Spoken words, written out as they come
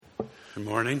Good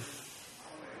morning.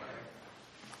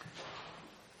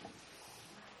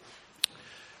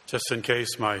 Just in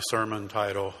case my sermon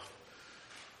title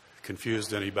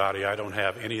confused anybody, I don't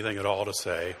have anything at all to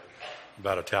say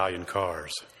about Italian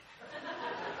cars.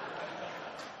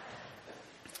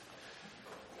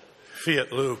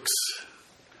 Fiat lux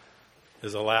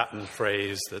is a Latin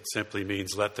phrase that simply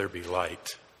means let there be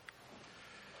light.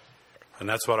 And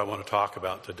that's what I want to talk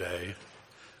about today,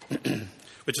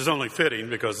 which is only fitting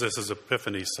because this is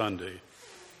Epiphany Sunday.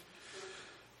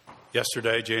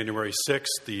 Yesterday, January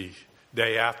 6th, the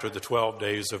day after the 12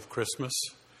 days of Christmas,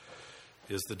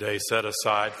 is the day set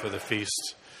aside for the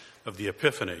Feast of the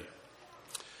Epiphany.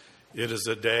 It is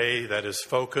a day that is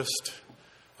focused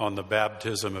on the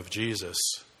baptism of Jesus,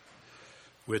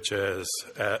 which is,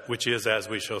 as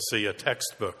we shall see, a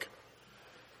textbook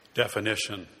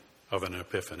definition of an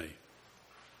epiphany.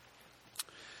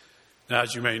 Now,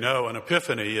 as you may know, an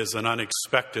epiphany is an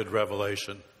unexpected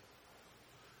revelation,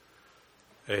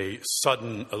 a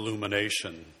sudden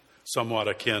illumination, somewhat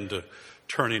akin to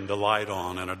turning the light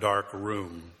on in a dark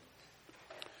room.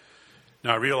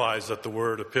 Now, I realize that the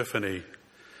word epiphany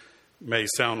may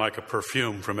sound like a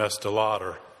perfume from Estee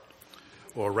Lauder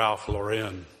or Ralph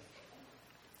Lauren.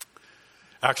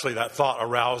 Actually, that thought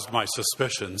aroused my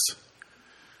suspicions.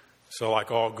 So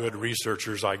like all good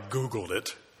researchers, I Googled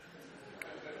it.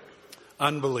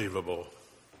 Unbelievable.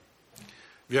 Have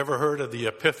you ever heard of the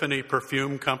Epiphany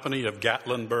Perfume Company of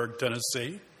Gatlinburg,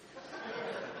 Tennessee?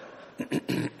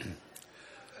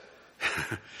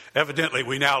 Evidently,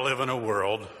 we now live in a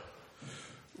world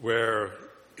where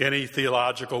any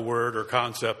theological word or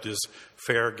concept is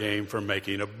fair game for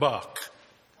making a buck.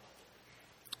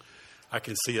 I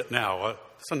can see it now.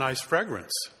 It's a nice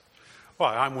fragrance.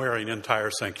 Why, I'm wearing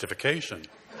Entire Sanctification.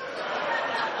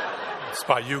 It's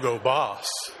by Hugo Boss.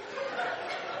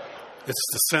 It's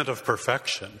the scent of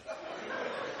perfection.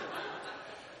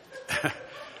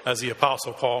 As the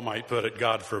Apostle Paul might put it,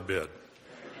 God forbid.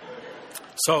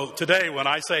 So today, when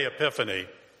I say Epiphany,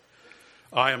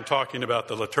 I am talking about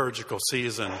the liturgical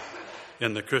season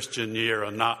in the Christian year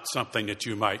and not something that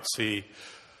you might see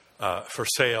for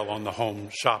sale on the home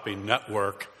shopping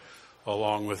network,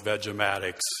 along with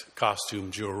Vegematics, costume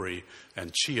jewelry,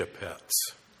 and Chia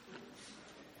Pets.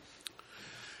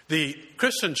 The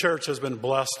Christian church has been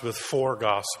blessed with 4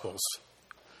 gospels,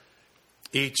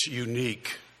 each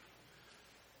unique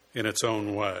in its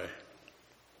own way.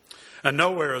 And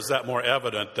nowhere is that more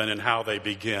evident than in how they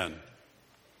begin.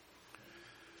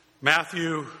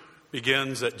 Matthew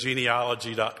begins at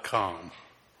genealogy.com,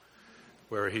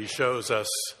 where he shows us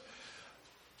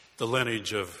the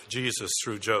lineage of Jesus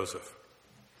through Joseph.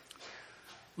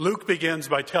 Luke begins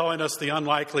by telling us the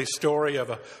unlikely story of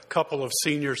a couple of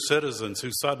senior citizens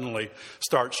who suddenly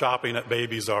start shopping at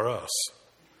Babies R Us.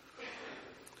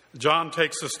 John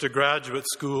takes us to graduate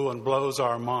school and blows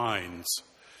our minds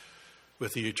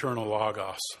with the eternal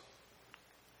Logos.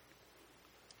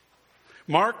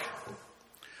 Mark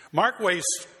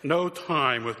wastes no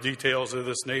time with details of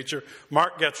this nature.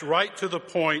 Mark gets right to the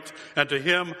point, and to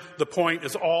him, the point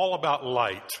is all about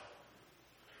light.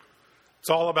 It's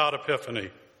all about Epiphany.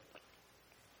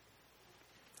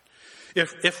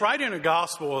 If writing a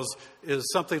gospel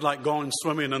is something like going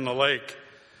swimming in the lake,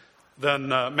 then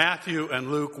Matthew and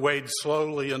Luke wade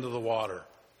slowly into the water,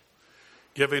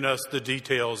 giving us the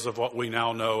details of what we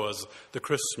now know as the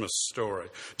Christmas story.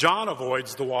 John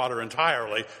avoids the water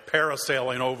entirely,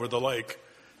 parasailing over the lake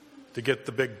to get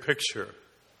the big picture.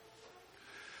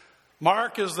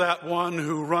 Mark is that one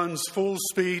who runs full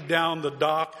speed down the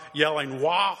dock, yelling,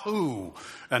 "Wahoo!"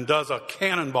 and does a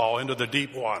cannonball into the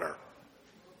deep water.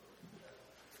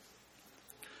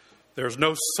 There's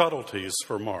no subtleties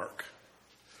for Mark.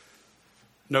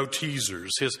 No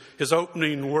teasers. His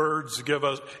opening words give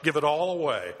it all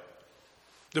away.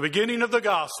 The beginning of the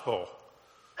gospel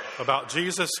about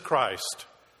Jesus Christ,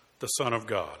 the Son of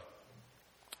God.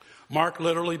 Mark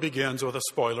literally begins with a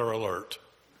spoiler alert.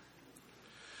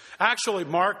 Actually,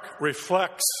 Mark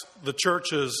reflects the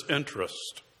church's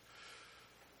interest.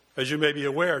 As you may be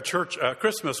aware,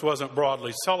 Christmas wasn't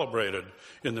broadly celebrated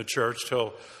in the church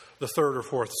till the 3rd or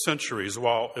 4th centuries,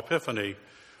 while Epiphany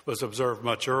was observed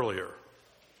much earlier.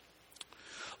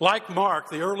 Like Mark,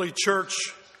 the early church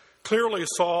clearly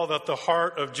saw that the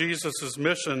heart of Jesus'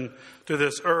 mission to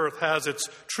this earth has its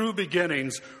true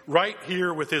beginnings right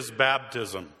here with his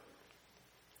baptism.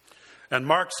 And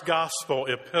Mark's gospel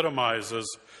epitomizes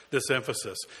this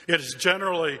emphasis. It is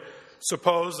generally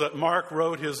supposed that Mark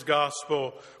wrote his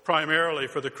gospel primarily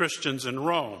for the Christians in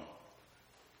Rome.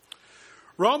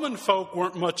 Roman folk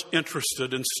weren't much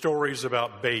interested in stories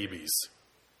about babies.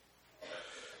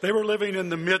 They were living in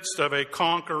the midst of a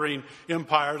conquering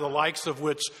empire, the likes of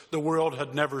which the world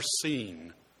had never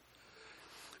seen.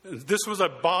 This was a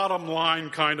bottom line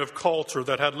kind of culture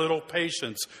that had little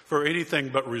patience for anything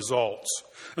but results.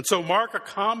 And so Mark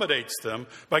accommodates them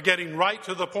by getting right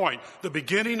to the point, the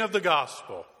beginning of the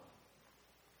gospel.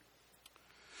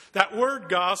 That word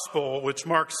gospel, which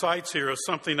Mark cites here, is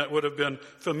something that would have been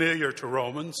familiar to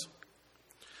Romans.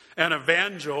 An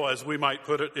evangel, as we might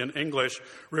put it in English,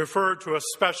 referred to a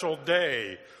special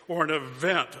day or an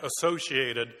event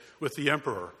associated with the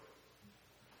emperor.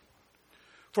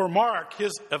 For Mark,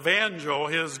 his evangel,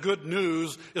 his good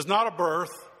news, is not a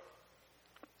birth,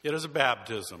 it is a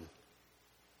baptism.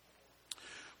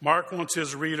 Mark wants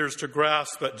his readers to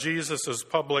grasp that Jesus'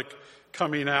 public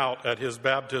coming out at his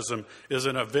baptism is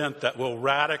an event that will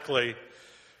radically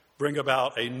bring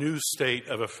about a new state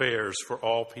of affairs for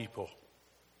all people.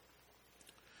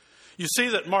 You see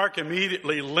that Mark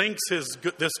immediately links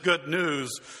this good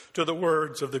news to the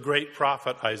words of the great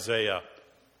prophet Isaiah.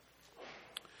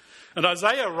 And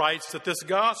Isaiah writes that this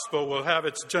gospel will have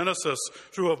its genesis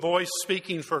through a voice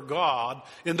speaking for God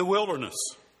in the wilderness.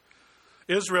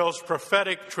 Israel's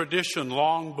prophetic tradition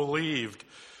long believed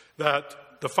that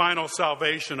the final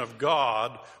salvation of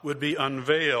God would be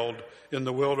unveiled in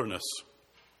the wilderness.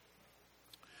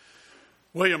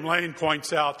 William Lane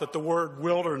points out that the word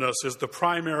wilderness is the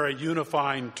primary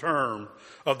unifying term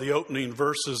of the opening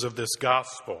verses of this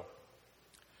gospel.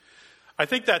 I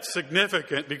think that's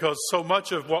significant because so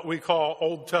much of what we call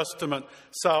Old Testament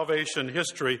salvation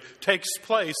history takes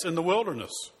place in the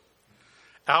wilderness,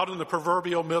 out in the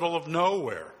proverbial middle of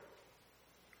nowhere.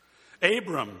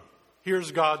 Abram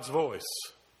hears God's voice.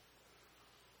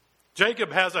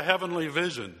 Jacob has a heavenly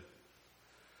vision.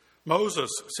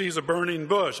 Moses sees a burning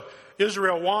bush.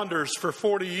 Israel wanders for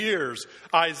 40 years.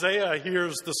 Isaiah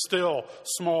hears the still,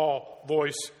 small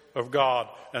voice of God,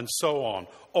 and so on.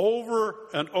 Over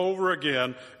and over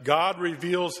again, God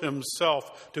reveals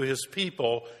himself to his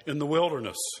people in the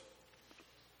wilderness.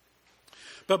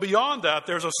 But beyond that,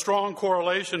 there's a strong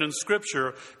correlation in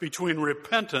Scripture between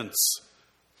repentance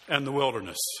and the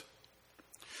wilderness.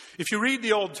 If you read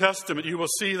the Old Testament, you will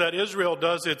see that Israel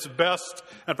does its best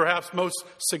and perhaps most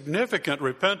significant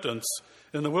repentance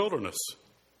in the wilderness.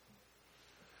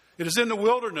 It is in the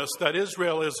wilderness that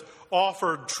Israel is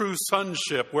offered true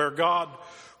sonship, where God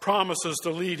promises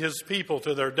to lead his people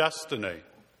to their destiny.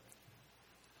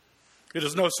 It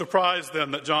is no surprise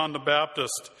then that John the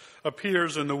Baptist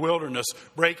appears in the wilderness,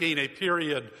 breaking a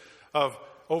period of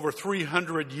over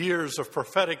 300 years of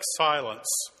prophetic silence.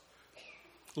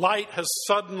 Light has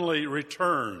suddenly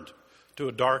returned to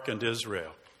a darkened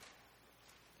Israel.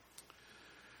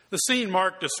 The scene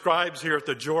Mark describes here at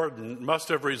the Jordan must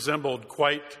have resembled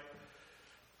quite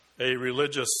a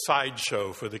religious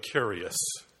sideshow for the curious.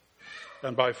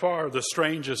 And by far the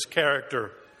strangest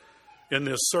character in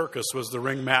this circus was the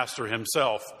ringmaster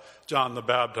himself, John the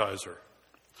Baptizer.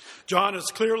 John is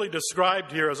clearly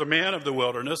described here as a man of the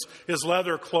wilderness. His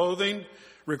leather clothing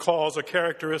recalls a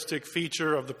characteristic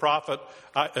feature of the prophet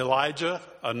Elijah,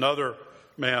 another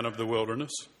man of the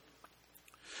wilderness.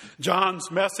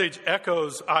 John's message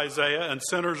echoes Isaiah and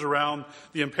centers around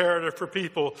the imperative for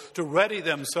people to ready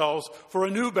themselves for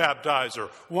a new baptizer,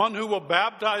 one who will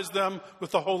baptize them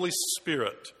with the Holy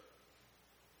Spirit.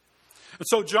 And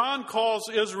so John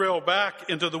calls Israel back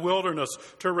into the wilderness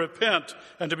to repent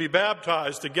and to be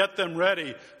baptized, to get them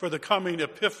ready for the coming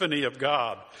epiphany of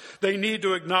God. They need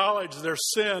to acknowledge their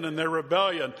sin and their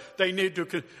rebellion. They need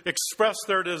to express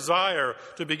their desire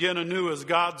to begin anew as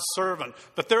God's servant.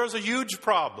 But there is a huge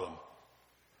problem.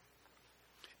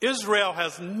 Israel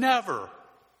has never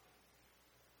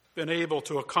been able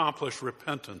to accomplish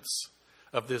repentance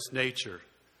of this nature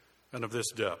and of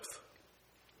this depth.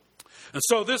 And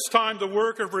so this time the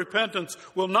work of repentance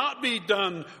will not be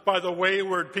done by the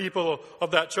wayward people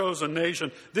of that chosen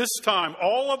nation. This time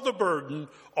all of the burden,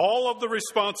 all of the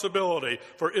responsibility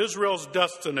for Israel's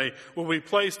destiny will be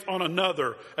placed on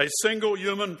another, a single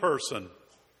human person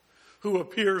who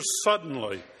appears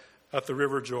suddenly at the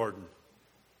River Jordan.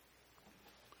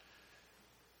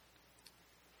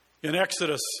 In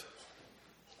Exodus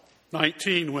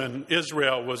 19, when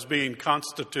Israel was being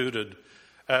constituted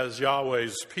as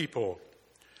Yahweh's people,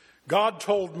 God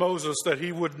told Moses that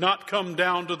he would not come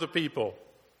down to the people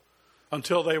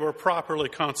until they were properly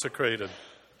consecrated.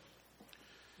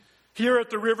 Here at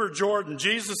the River Jordan,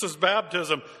 Jesus'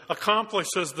 baptism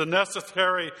accomplishes the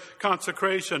necessary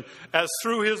consecration, as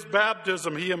through his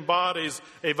baptism he embodies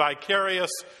a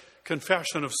vicarious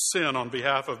confession of sin on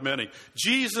behalf of many.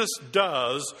 Jesus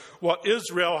does what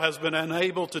Israel has been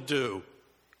unable to do.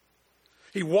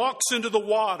 He walks into the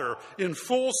water in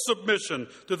full submission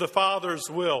to the Father's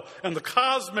will. And the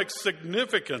cosmic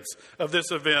significance of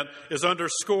this event is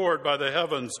underscored by the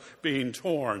heavens being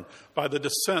torn, by the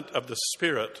descent of the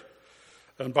Spirit,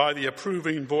 and by the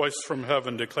approving voice from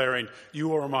heaven declaring,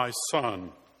 "You are my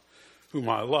Son, whom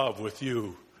I love. With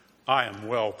you I am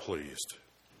well pleased."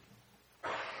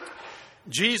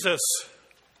 Jesus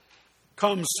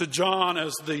comes to John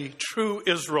as the true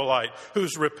Israelite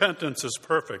whose repentance is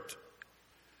perfect.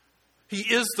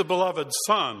 He is the beloved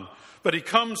Son, but he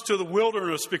comes to the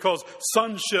wilderness because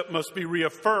sonship must be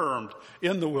reaffirmed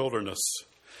in the wilderness.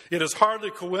 It is hardly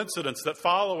coincidence that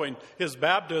following his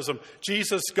baptism,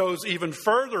 Jesus goes even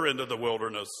further into the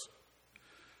wilderness,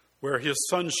 where his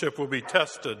sonship will be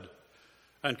tested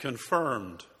and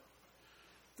confirmed,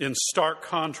 in stark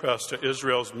contrast to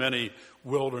Israel's many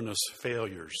wilderness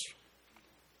failures.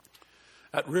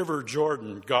 At River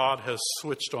Jordan, God has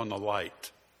switched on the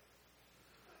light.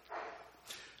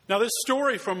 Now, this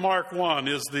story from Mark 1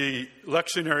 is the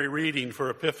lectionary reading for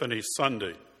Epiphany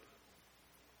Sunday.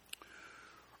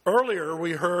 Earlier,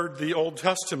 we heard the Old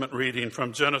Testament reading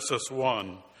from Genesis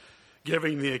 1,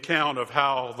 giving the account of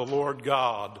how the Lord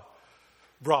God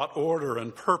brought order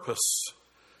and purpose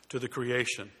to the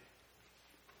creation.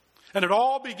 And it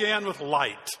all began with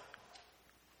light.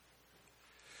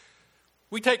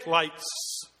 We take light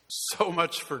so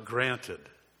much for granted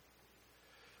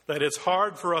that it's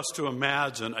hard for us to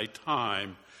imagine a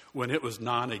time when it was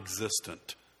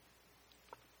non-existent.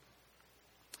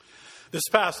 This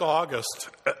past August,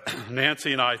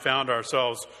 Nancy and I found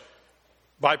ourselves,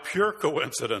 by pure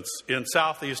coincidence, in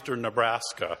southeastern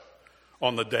Nebraska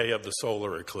on the day of the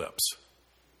solar eclipse.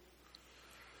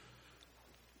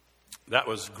 That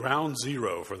was ground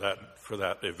zero for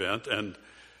that event,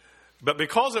 but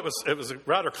because it was a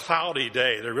rather cloudy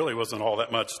day, there really wasn't all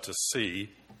that much to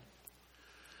see.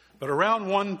 But around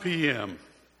 1 p.m.,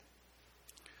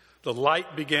 the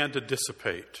light began to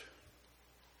dissipate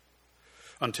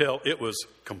until it was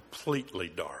completely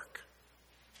dark.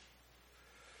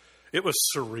 It was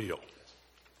surreal.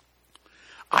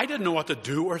 I didn't know what to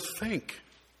do or think.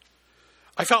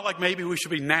 I felt like maybe we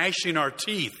should be gnashing our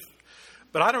teeth,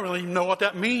 but I don't really know what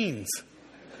that means.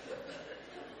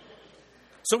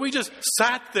 So we just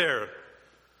sat there,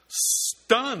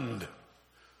 stunned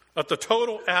at the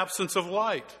total absence of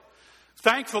light.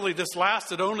 Thankfully, this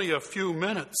lasted only a few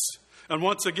minutes. And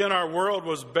once again, our world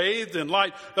was bathed in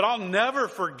light. But I'll never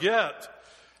forget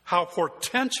how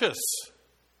portentous,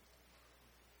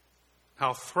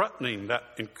 how threatening that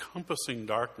encompassing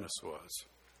darkness was.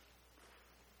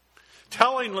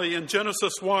 Tellingly, in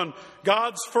Genesis 1,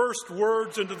 God's first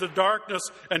words into the darkness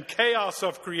and chaos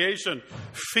of creation,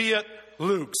 "Fiat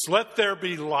lux," let there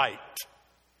be light.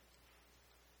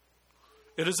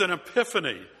 It is an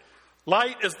epiphany.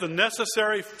 Light is the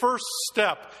necessary first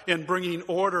step in bringing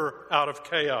order out of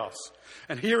chaos.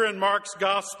 And here in Mark's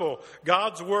gospel,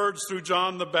 God's words through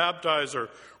John the Baptizer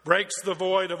breaks the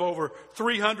void of over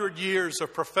 300 years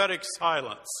of prophetic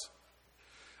silence.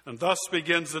 And thus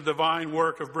begins the divine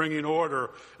work of bringing order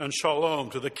and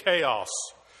shalom to the chaos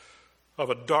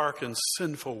of a dark and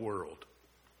sinful world.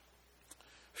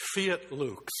 Fiat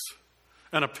lux,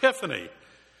 an epiphany.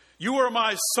 You are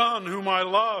my Son whom I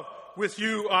love. With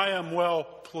you I am well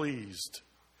pleased.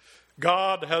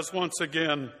 God has once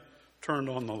again turned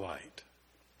on the light.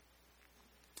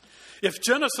 If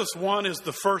Genesis 1 is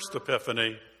the first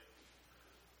epiphany,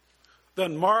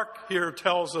 then Mark here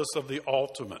tells us of the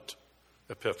ultimate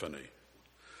epiphany,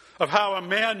 of how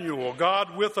Emmanuel,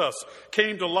 God with us,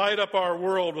 came to light up our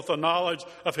world with the knowledge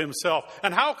of himself.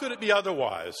 And how could it be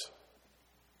otherwise?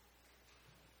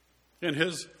 In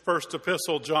his first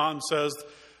epistle, John says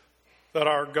that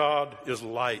our God is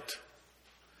light,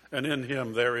 and in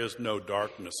him there is no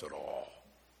darkness at all.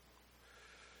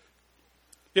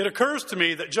 It occurs to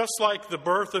me that just like the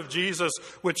birth of Jesus,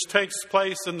 which takes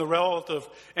place in the relative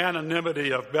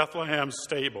anonymity of Bethlehem's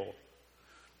stable,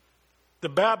 the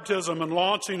baptism and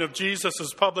launching of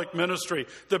Jesus' public ministry,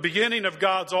 the beginning of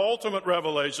God's ultimate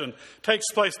revelation, takes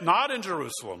place not in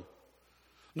Jerusalem,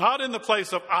 not in the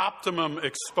place of optimum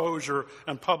exposure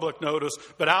and public notice,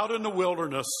 but out in the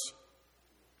wilderness.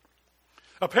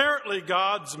 Apparently,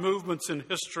 God's movements in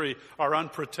history are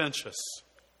unpretentious,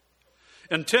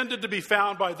 intended to be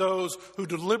found by those who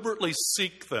deliberately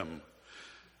seek them,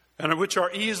 and which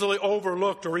are easily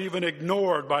overlooked or even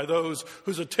ignored by those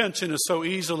whose attention is so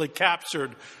easily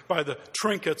captured by the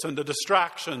trinkets and the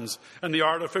distractions and the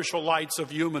artificial lights of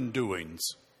human doings.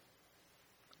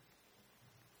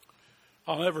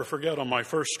 I'll never forget on my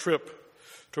first trip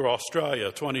to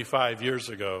Australia 25 years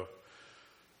ago,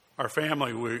 our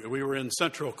family, we were in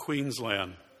central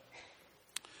Queensland.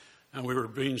 And we were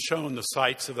being shown the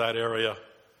sights of that area.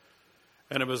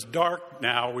 And it was dark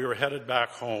now. We were headed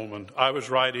back home, and I was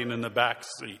riding in the back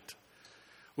seat,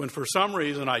 when for some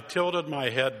reason I tilted my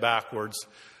head backwards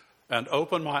and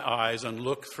opened my eyes and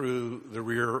looked through the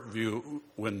rear view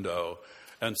window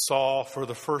and saw for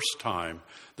the first time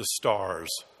the stars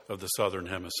of the southern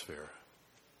hemisphere.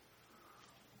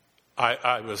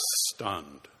 I was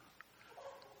stunned.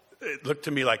 It looked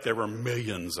to me like there were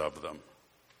millions of them.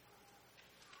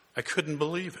 I couldn't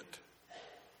believe it.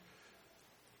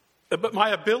 But my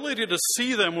ability to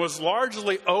see them was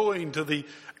largely owing to the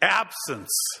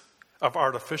absence of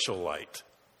artificial light.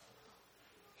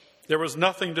 There was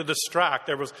nothing to distract.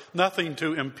 There was nothing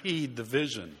to impede the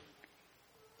vision.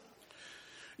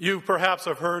 You perhaps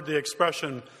have heard the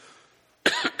expression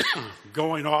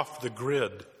going off the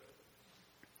grid.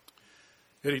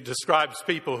 It describes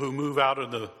people who move out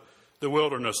in the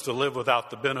wilderness to live without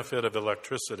the benefit of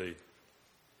electricity.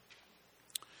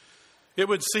 It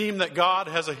would seem that God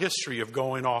has a history of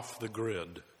going off the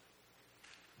grid.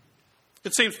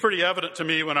 It seems pretty evident to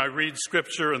me when I read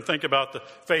Scripture and think about the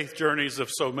faith journeys of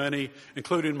so many,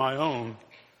 including my own,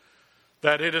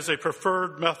 that it is a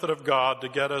preferred method of God to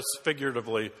get us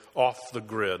figuratively off the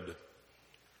grid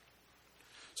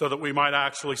so that we might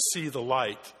actually see the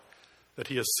light that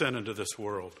He has sent into this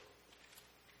world.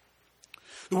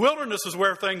 The wilderness is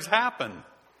where things happen.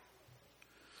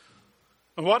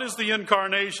 And what is the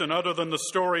incarnation other than the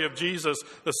story of Jesus,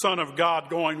 the Son of God,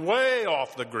 going way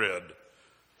off the grid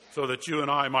so that you and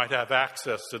I might have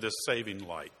access to this saving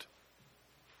light?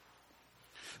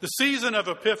 The season of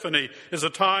Epiphany is a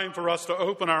time for us to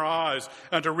open our eyes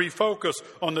and to refocus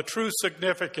on the true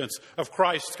significance of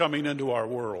Christ coming into our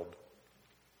world.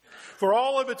 For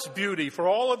all of its beauty, for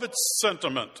all of its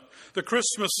sentiment, the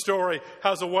Christmas story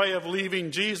has a way of leaving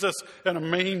Jesus in a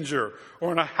manger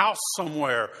or in a house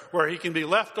somewhere where He can be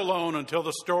left alone until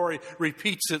the story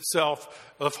repeats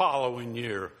itself the following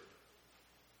year.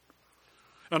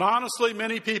 And honestly,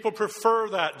 many people prefer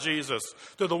that Jesus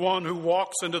to the one who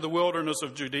walks into the wilderness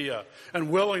of Judea and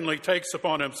willingly takes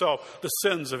upon Himself the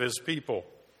sins of His people.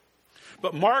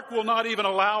 But Mark will not even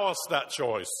allow us that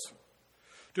choice.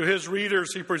 To his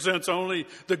readers, he presents only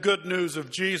the good news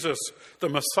of Jesus, the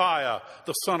Messiah,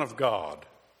 the Son of God.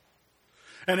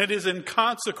 And it is in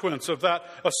consequence of that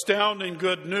astounding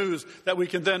good news that we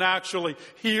can then actually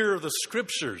hear the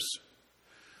Scriptures.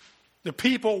 The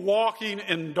people walking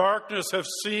in darkness have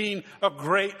seen a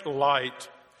great light.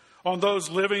 On those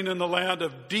living in the land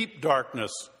of deep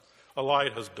darkness, a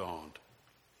light has dawned.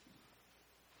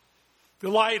 The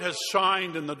light has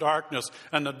shined in the darkness,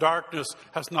 and the darkness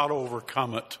has not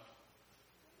overcome it.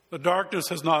 The darkness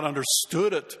has not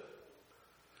understood it.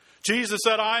 Jesus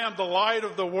said, "I am the light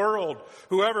of the world.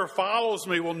 Whoever follows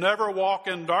me will never walk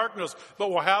in darkness, but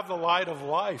will have the light of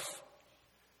life."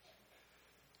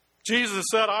 Jesus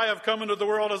said, "I have come into the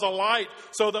world as a light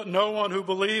so that no one who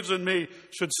believes in me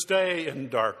should stay in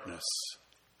darkness."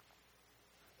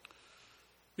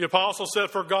 The apostle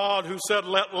said, "For God, who said,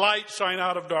 'Let light shine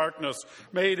out of darkness,'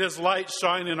 made His light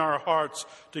shine in our hearts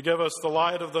to give us the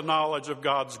light of the knowledge of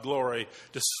God's glory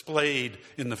displayed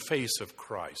in the face of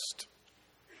Christ."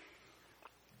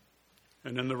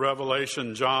 And in the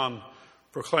Revelation, John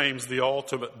proclaims the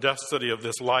ultimate destiny of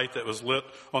this light that was lit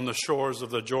on the shores of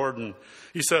the Jordan.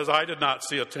 He says, "I did not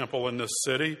see a temple in this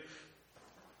city,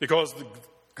 because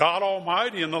God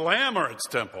Almighty and the Lamb are its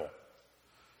temple.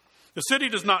 The city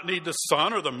does not need the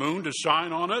sun or the moon to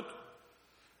shine on it,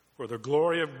 for the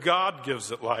glory of God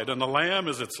gives it light, and the Lamb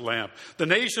is its lamp. The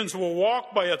nations will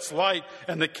walk by its light,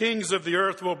 and the kings of the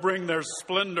earth will bring their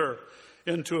splendor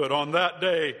into it. On that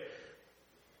day,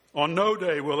 on no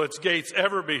day will its gates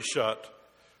ever be shut,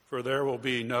 for there will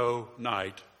be no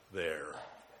night there.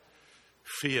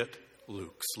 Fiat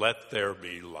lux, let there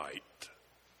be light."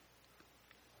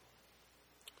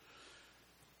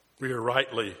 We are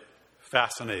rightly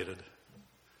fascinated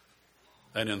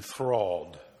and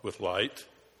enthralled with light.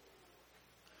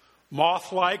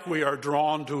 Moth-like, we are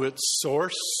drawn to its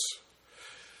source.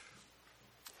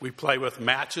 We play with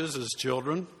matches as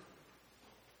children.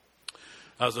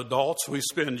 As adults, we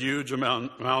spend huge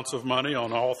amounts of money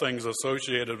on all things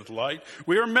associated with light.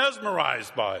 We are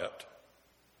mesmerized by it.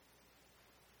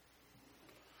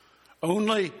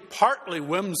 Only partly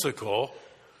whimsical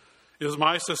is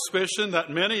my suspicion that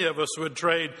many of us would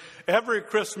trade every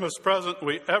Christmas present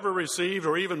we ever received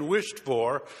or even wished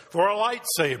for a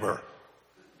lightsaber.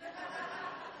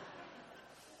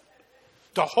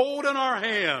 To hold in our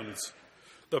hands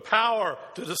the power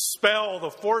to dispel the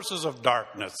forces of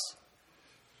darkness.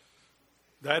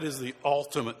 That is the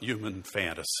ultimate human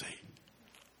fantasy.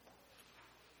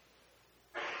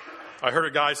 I heard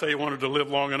a guy say he wanted to live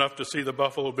long enough to see the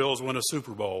Buffalo Bills win a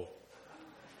Super Bowl.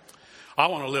 I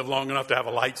want to live long enough to have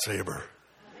a lightsaber.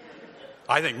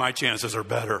 I think my chances are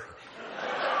better.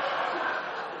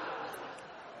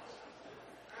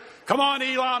 Come on,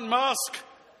 Elon Musk.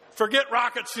 Forget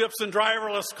rocket ships and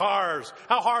driverless cars.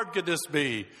 How hard could this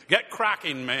be? Get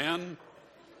cracking, man.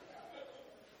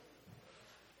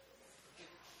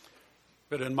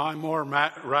 But in my more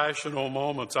rational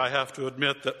moments, I have to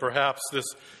admit that perhaps this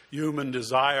human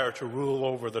desire to rule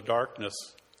over the darkness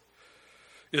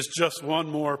is just one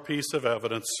more piece of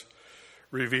evidence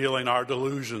revealing our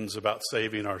delusions about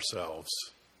saving ourselves.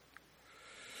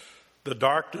 The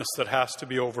darkness that has to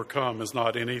be overcome is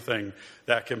not anything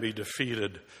that can be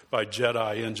defeated by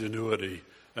Jedi ingenuity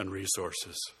and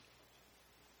resources.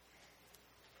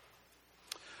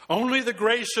 Only the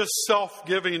gracious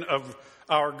self-giving of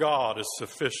our God is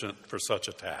sufficient for such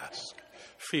a task.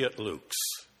 Fiat lux.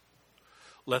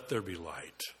 Let there be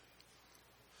light.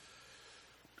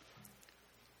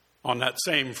 On that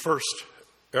same first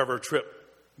ever trip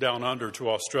down under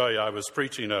to Australia, I was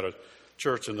preaching at a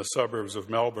church in the suburbs of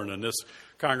Melbourne, and this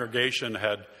congregation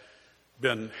had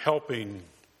been helping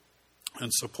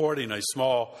and supporting a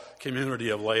small community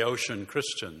of Laotian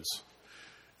Christians.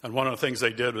 And one of the things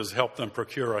they did was help them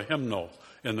procure a hymnal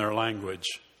in their language.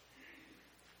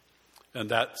 And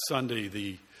that Sunday,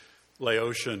 the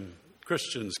Laotian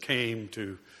Christians came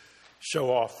to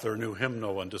show off their new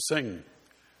hymnal and to sing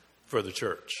for the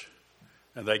church.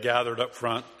 And they gathered up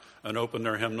front and opened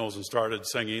their hymnals and started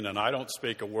singing. And I don't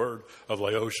speak a word of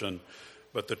Laotian,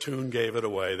 but the tune gave it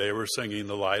away. They were singing,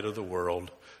 "The light of the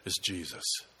world is Jesus."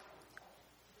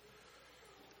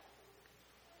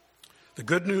 The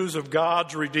good news of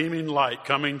God's redeeming light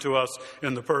coming to us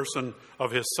in the person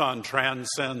of His Son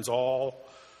transcends all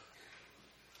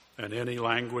and any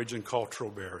language and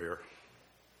cultural barrier.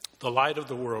 The light of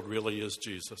the world really is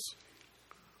Jesus.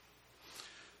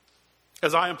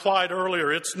 As I implied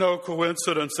earlier, it's no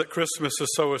coincidence that Christmas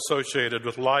is so associated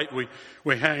with light. We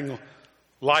hang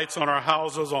lights on our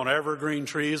houses, on evergreen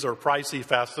trees or pricey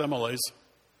facsimiles.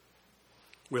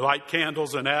 We light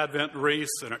candles in Advent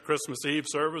wreaths, and at Christmas Eve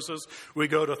services, we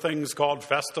go to things called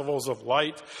festivals of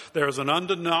light. There is an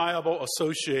undeniable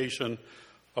association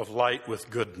of light with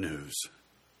good news.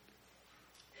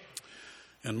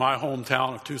 In my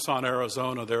hometown of Tucson,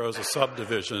 Arizona, there is a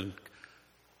subdivision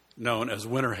known as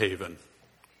Winter Haven.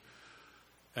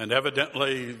 And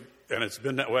evidently, and it's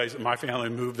been that way, my family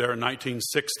moved there in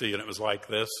 1960, and it was like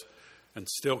this, and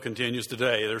still continues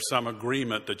today. There's some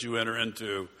agreement that you enter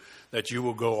into that you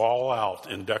will go all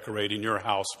out in decorating your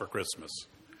house for Christmas.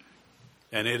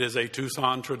 And it is a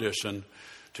Tucson tradition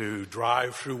to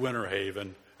drive through Winter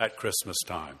Haven at Christmas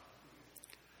time.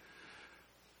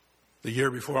 The year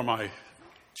before my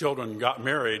children got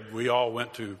married, we all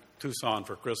went to Tucson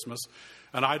for Christmas,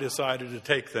 and I decided to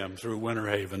take them through Winter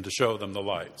Haven to show them the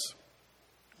lights.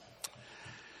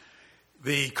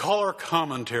 The color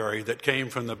commentary that came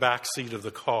from the back seat of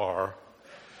the car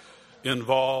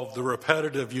involved the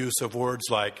repetitive use of words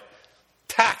like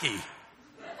tacky,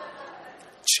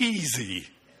 cheesy,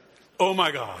 oh my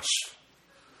gosh,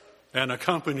 and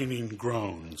accompanying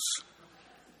groans.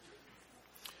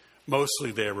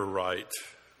 Mostly they were right.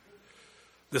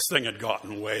 This thing had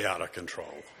gotten way out of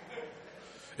control.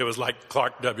 It was like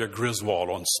Clark W. Griswold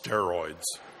on steroids.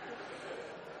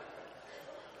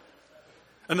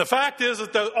 And the fact is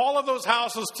that all of those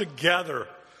houses together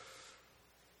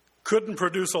couldn't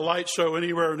produce a light show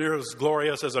anywhere near as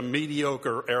glorious as a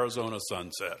mediocre Arizona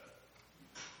sunset.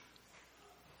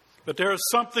 But there is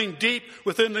something deep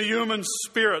within the human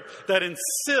spirit that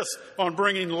insists on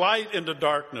bringing light into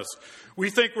darkness. We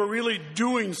think we're really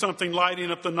doing something lighting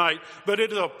up the night, but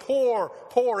it is a poor,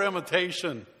 poor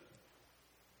imitation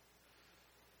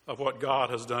of what God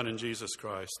has done in Jesus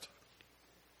Christ.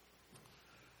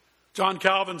 John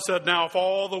Calvin said, "Now if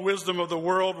all the wisdom of the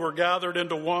world were gathered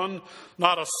into one,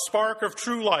 not a spark of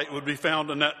true light would be found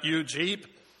in that huge heap.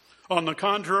 On the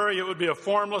contrary, it would be a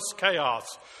formless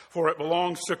chaos, for it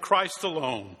belongs to Christ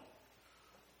alone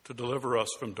to deliver us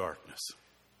from darkness."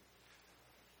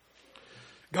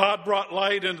 God brought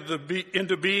light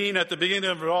into being at the beginning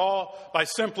of it all by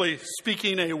simply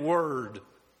speaking a word.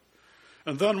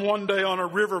 And then one day on a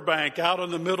riverbank out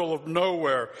in the middle of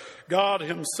nowhere, God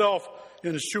Himself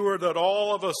ensured that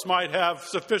all of us might have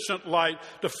sufficient light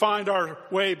to find our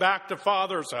way back to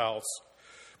Father's house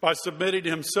by submitting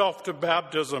Himself to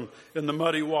baptism in the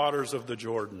muddy waters of the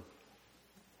Jordan.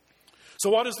 So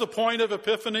what is the point of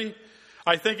Epiphany?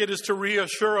 I think it is to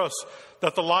reassure us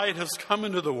that the light has come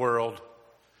into the world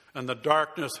and the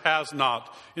darkness has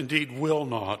not, indeed will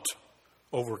not,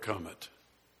 overcome it.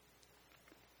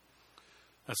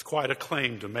 That's quite a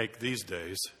claim to make these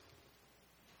days.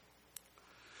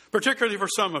 Particularly for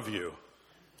some of you.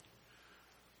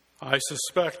 I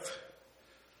suspect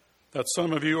that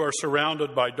some of you are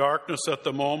surrounded by darkness at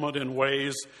the moment in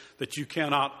ways that you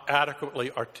cannot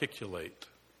adequately articulate.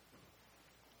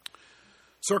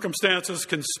 Circumstances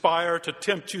conspire to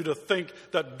tempt you to think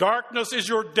that darkness is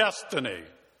your destiny.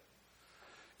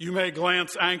 You may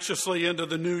glance anxiously into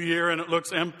the new year and it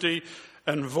looks empty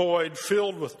and void,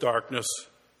 filled with darkness.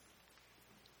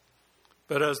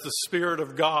 But as the Spirit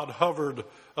of God hovered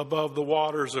above the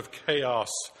waters of chaos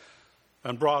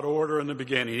and brought order in the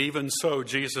beginning, even so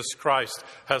Jesus Christ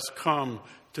has come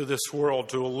to this world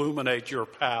to illuminate your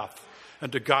path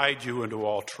and to guide you into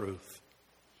all truth.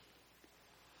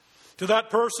 To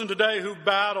that person today who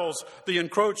battles the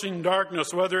encroaching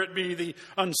darkness, whether it be the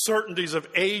uncertainties of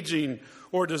aging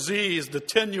or disease, the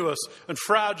tenuous and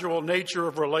fragile nature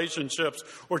of relationships,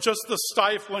 or just the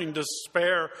stifling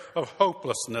despair of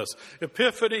hopelessness,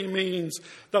 Epiphany means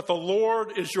that the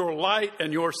Lord is your light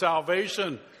and your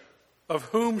salvation. Of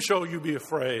whom shall you be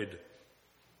afraid?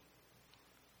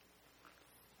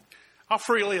 I'll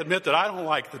freely admit that I don't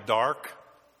like the dark.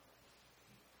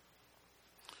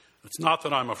 It's not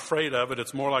that I'm afraid of it,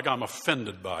 it's more like I'm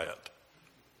offended by it.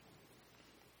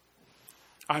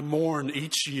 I mourn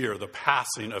each year the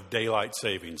passing of daylight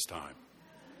savings time.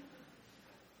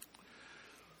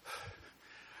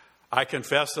 I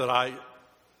confess that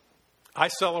I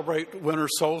celebrate winter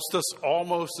solstice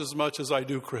almost as much as I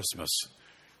do Christmas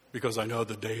because I know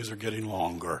the days are getting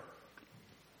longer.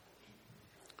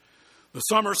 The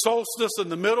summer solstice in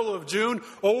the middle of June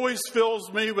always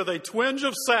fills me with a twinge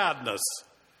of sadness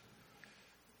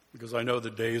because I know the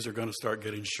days are going to start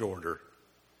getting shorter.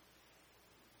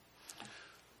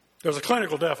 There's a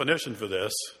clinical definition for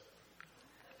this.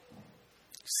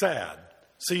 SAD,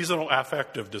 seasonal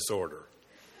affective disorder,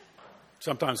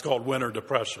 sometimes called winter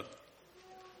depression.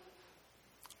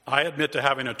 I admit to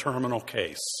having a terminal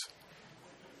case.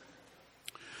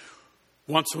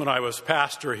 Once when I was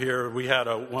pastor here, we had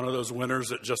one of those winters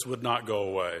that just would not go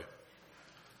away.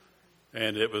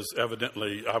 And it was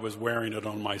evidently, I was wearing it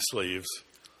on my sleeves.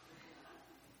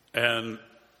 And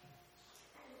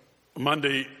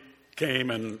Monday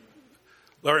came and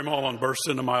Larry Mullen burst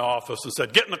into my office and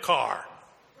said, "Get in the car."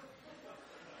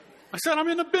 I said, "I'm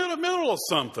in the middle of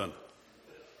something."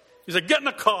 He said, "Get in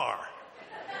the car."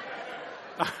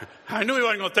 I knew he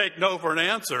wasn't going to take no for an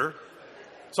answer.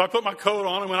 So I put my coat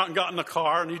on and went out and got in the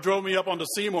car, and he drove me up onto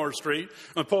Seymour Street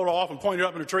and pulled off and pointed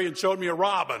up in a tree and showed me a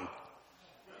robin.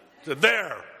 He said,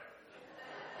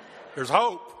 there's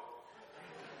hope.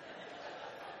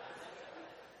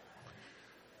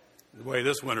 The way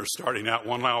this winter's starting out,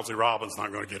 one lousy robin's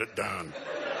not going to get it done.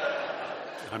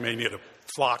 I may need a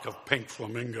flock of pink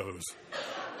flamingos.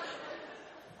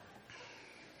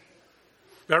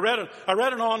 I read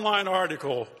an online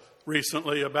article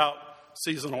recently about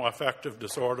seasonal affective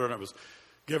disorder, and it was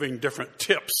giving different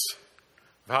tips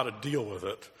of how to deal with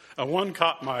it. And one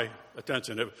caught my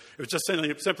attention. It was just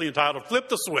simply entitled, "Flip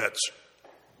the Switch."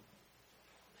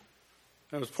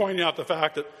 And it was pointing out the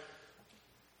fact that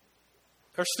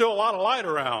there's still a lot of light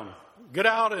around. Get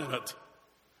out in it.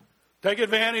 Take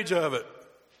advantage of it.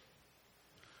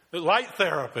 Light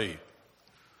therapy.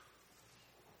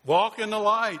 Walk in the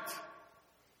light.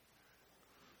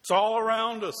 It's all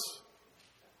around us.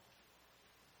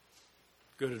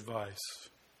 Good advice.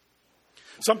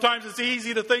 Sometimes it's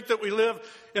easy to think that we live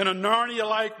in a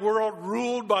Narnia-like world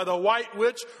ruled by the White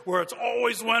Witch where it's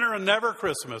always winter and never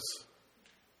Christmas.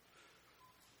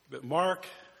 But Mark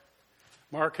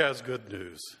has good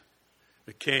news.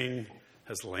 The king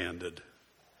has landed.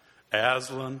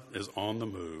 Aslan is on the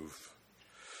move.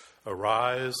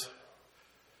 Arise,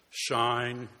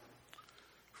 shine,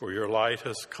 for your light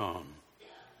has come,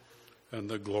 and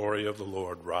the glory of the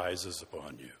Lord rises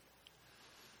upon you.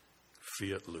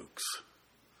 Fiat lux.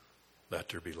 Let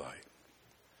there be light.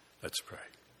 Let's pray.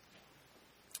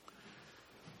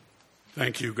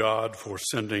 Thank you, God, for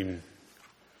sending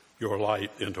your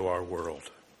light into our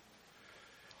world.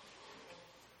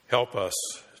 Help us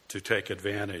to take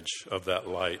advantage of that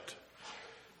light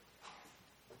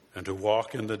and to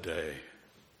walk in the day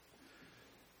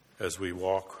as we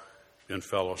walk in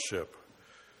fellowship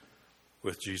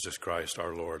with Jesus Christ,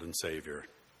 our Lord and Savior,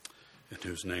 in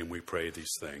whose name we pray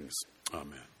these things.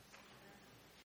 Amen.